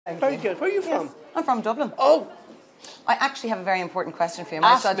Very good. Where are you from? Yes, I'm from Dublin. Oh, I actually have a very important question for you. Ask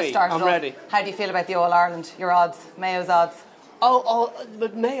Might as well me. just start it I'm off. ready. How do you feel about the All Ireland? Your odds, Mayo's odds.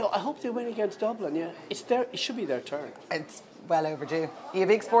 But Mayo, I hope they win against Dublin, yeah. It should be their turn. It's well overdue. Are you a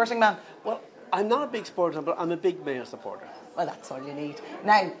big sporting man? Well, I'm not a big sporter, but I'm a big Mayo supporter. Well, that's all you need.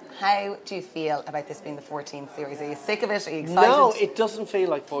 Now, how do you feel about this being the 14th series? Are you sick of it? Are you excited? No, it doesn't feel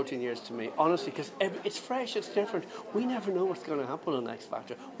like 14 years to me, honestly, because it's fresh, it's different. We never know what's going to happen on X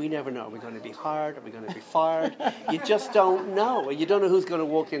Factor. We never know. Are we going to be hired? Are we going to be fired? You just don't know. You don't know who's going to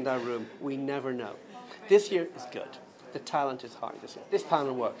walk in that room. We never know. This year is good. The talent is high this year. This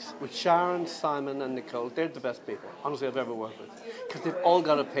panel works. With Sharon, Simon and Nicole, they're the best people, honestly, I've ever worked with. Because they've all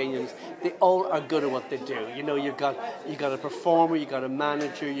got opinions. They all are good at what they do. You know, you've got a performer, you've got a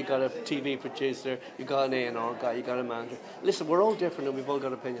manager, you've got a TV producer, you've got an A&R guy, you've got a manager. Listen, we're all different and we've all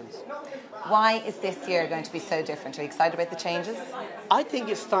got opinions. Why is this year going to be so different? Are you excited about the changes? I think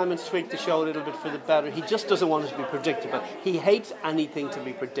it's time to tweak the show a little bit for the better. He just doesn't want it to be predictable. He hates anything to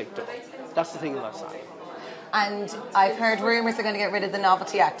be predictable. That's the thing about Simon. And I've heard rumours they're going to get rid of the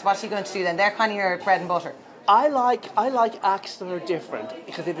novelty act. What are you going to do then? They're kind of your bread and butter. I like acts that are different,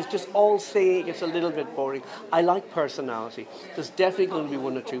 because if it's just all singing, it's a little bit boring. I like personality. There's definitely going to be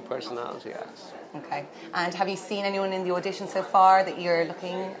one or two personality acts. Okay. And have you seen anyone in the audition so far that you're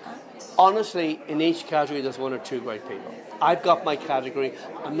looking at? Honestly, in each category, there's one or two great people. I've got my category.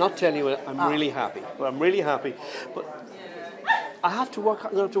 I'm not telling you it. I'm really happy. But I'm really happy. But I'm going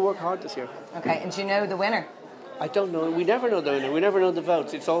to have to work hard this year. Okay. And do you know the winner? I don't know. We never know the winner. We never know the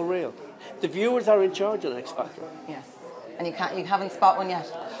votes. It's all real. The viewers are in charge of X Factor. Yes. And you haven't spot one yet?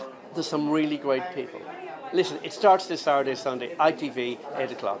 There's some really great people. Listen, it starts this Saturday, Sunday, ITV,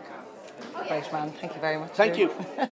 8 o'clock. Great, man. Thank you very much. Thank you.